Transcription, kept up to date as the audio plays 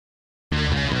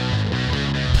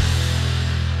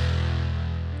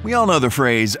We all know the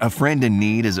phrase, "a friend in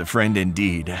need is a friend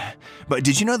indeed." But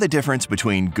did you know the difference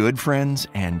between good friends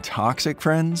and toxic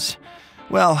friends?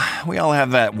 Well, we all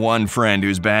have that one friend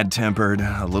who's bad-tempered,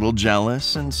 a little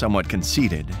jealous, and somewhat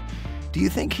conceited. Do you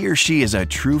think he or she is a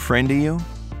true friend to you?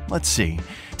 Let's see.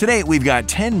 Today, we've got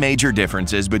 10 major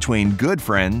differences between good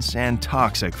friends and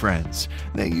toxic friends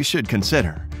that you should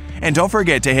consider. And don't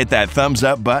forget to hit that thumbs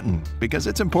up button because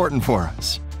it's important for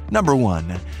us. Number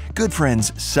 1. Good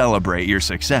friends celebrate your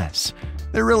success.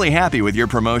 They're really happy with your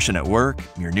promotion at work,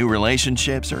 your new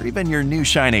relationships, or even your new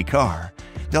shiny car.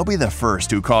 They'll be the first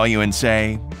to call you and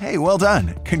say, "Hey, well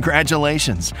done,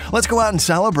 congratulations, let's go out and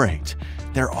celebrate."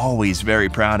 They're always very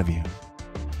proud of you.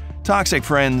 Toxic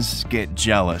friends get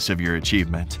jealous of your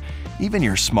achievement. Even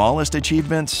your smallest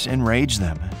achievements enrage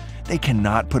them. They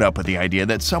cannot put up with the idea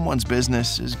that someone's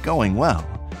business is going well.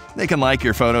 They can like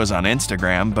your photos on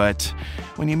Instagram, but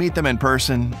when you meet them in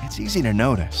person, it's easy to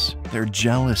notice. They're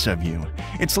jealous of you.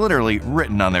 It's literally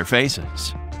written on their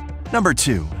faces. Number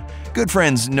 2. Good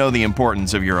friends know the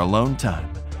importance of your alone time.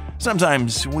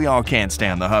 Sometimes we all can't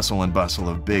stand the hustle and bustle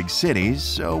of big cities,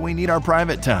 so we need our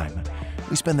private time.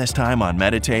 We spend this time on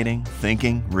meditating,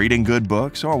 thinking, reading good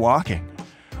books, or walking.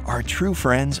 Our true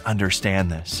friends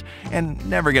understand this and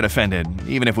never get offended,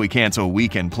 even if we cancel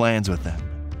weekend plans with them.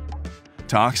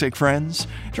 Toxic friends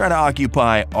try to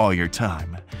occupy all your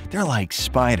time. They're like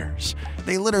spiders.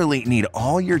 They literally need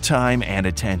all your time and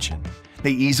attention.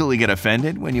 They easily get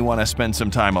offended when you want to spend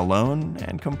some time alone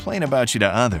and complain about you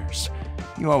to others.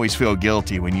 You always feel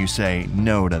guilty when you say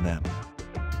no to them.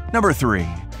 Number 3.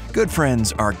 Good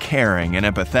friends are caring and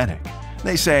empathetic.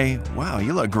 They say, "Wow,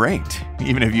 you look great,"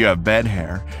 even if you have bed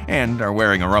hair and are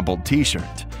wearing a rumpled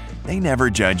t-shirt. They never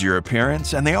judge your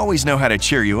appearance and they always know how to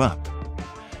cheer you up.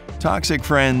 Toxic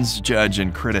friends judge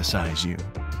and criticize you.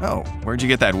 "Oh, where'd you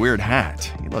get that weird hat?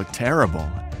 You look terrible."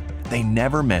 They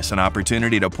never miss an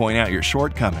opportunity to point out your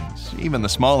shortcomings, even the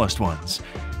smallest ones.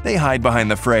 They hide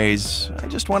behind the phrase, "I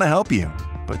just want to help you,"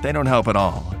 but they don't help at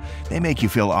all. They make you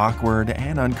feel awkward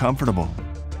and uncomfortable.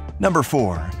 Number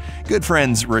 4. Good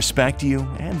friends respect you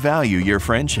and value your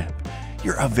friendship.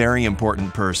 You're a very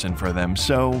important person for them,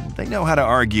 so they know how to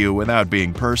argue without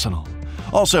being personal.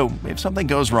 Also, if something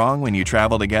goes wrong when you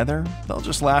travel together, they'll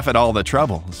just laugh at all the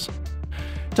troubles.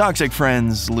 Toxic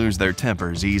friends lose their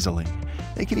tempers easily.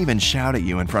 They can even shout at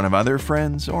you in front of other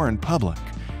friends or in public.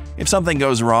 If something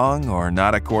goes wrong or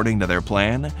not according to their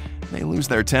plan, they lose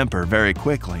their temper very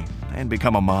quickly and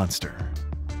become a monster.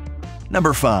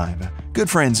 Number 5. Good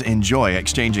friends enjoy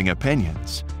exchanging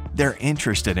opinions. They're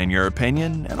interested in your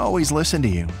opinion and always listen to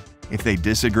you. If they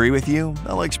disagree with you,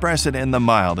 they'll express it in the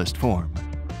mildest form.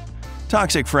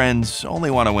 Toxic friends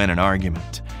only want to win an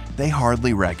argument. They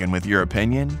hardly reckon with your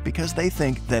opinion because they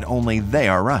think that only they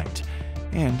are right,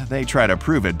 and they try to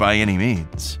prove it by any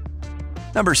means.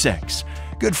 Number 6.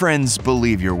 Good friends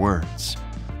believe your words.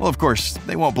 Well, of course,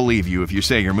 they won't believe you if you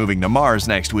say you're moving to Mars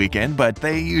next weekend, but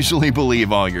they usually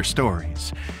believe all your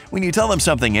stories. When you tell them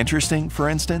something interesting, for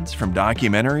instance, from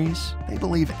documentaries, they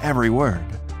believe every word.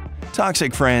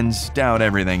 Toxic friends doubt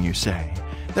everything you say.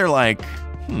 They're like,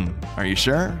 "Are you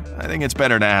sure? I think it's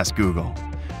better to ask Google."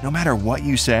 No matter what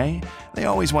you say, they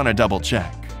always want to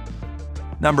double-check.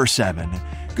 Number 7.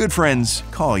 Good friends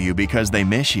call you because they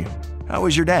miss you. "How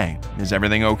was your day? Is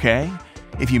everything okay?"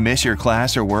 If you miss your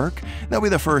class or work, they'll be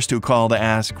the first to call to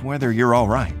ask whether you're all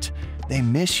right. They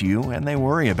miss you and they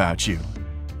worry about you.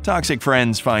 Toxic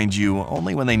friends find you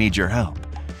only when they need your help.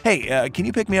 "Hey, can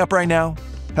you pick me up right now?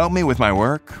 Help me with my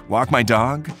work? Walk my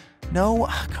dog?" "No,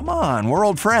 come on, we're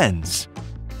old friends."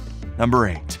 Number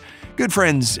 8. Good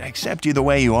friends accept you the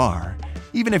way you are.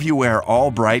 Even if you wear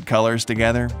all bright colors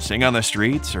together, sing on the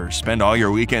streets, or spend all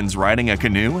your weekends riding a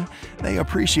canoe, they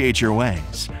appreciate your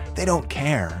ways. They don't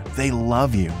care. They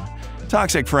love you.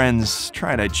 Toxic friends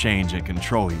try to change and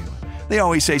control you. They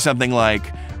always say something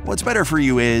like, "What's better for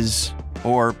you is,"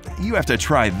 or "You have to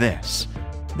try this."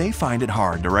 They find it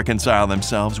hard to reconcile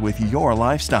themselves with your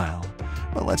lifestyle.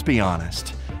 But let's be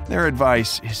honest, their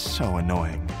advice is so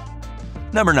annoying.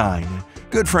 Number 9.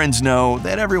 Good friends know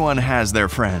that everyone has their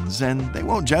friends, and they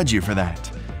won't judge you for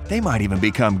that. They might even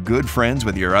become good friends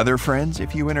with your other friends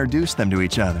if you introduce them to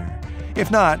each other. If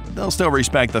not, they'll still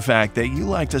respect the fact that you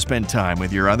like to spend time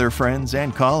with your other friends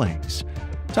and colleagues.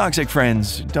 Toxic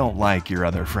friends don't like your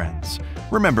other friends.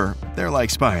 Remember, they're like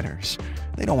spiders.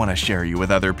 They don't want to share you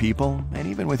with other people, and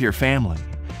even with your family.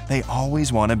 They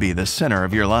always want to be the center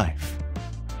of your life.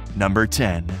 Number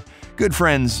 10. Good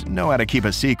friends know how to keep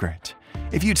a secret.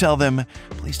 If you tell them,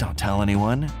 "Please don't tell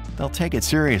anyone," they'll take it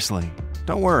seriously.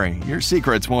 Don't worry, your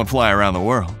secrets won't fly around the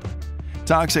world.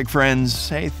 Toxic friends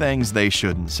say things they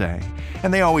shouldn't say,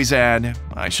 and they always add,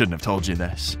 "I shouldn't have told you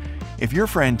this." If your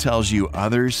friend tells you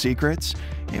others' secrets,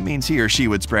 it means he or she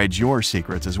would spread your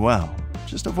secrets as well.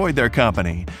 Just avoid their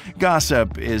company.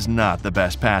 Gossip is not the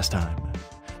best pastime.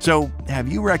 So, have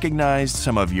you recognized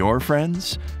some of your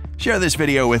friends? Share this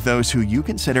video with those who you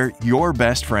consider your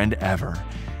best friend ever.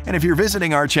 And if you're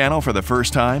visiting our channel for the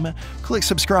first time, click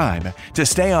subscribe to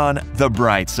stay on the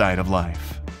bright side of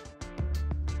life.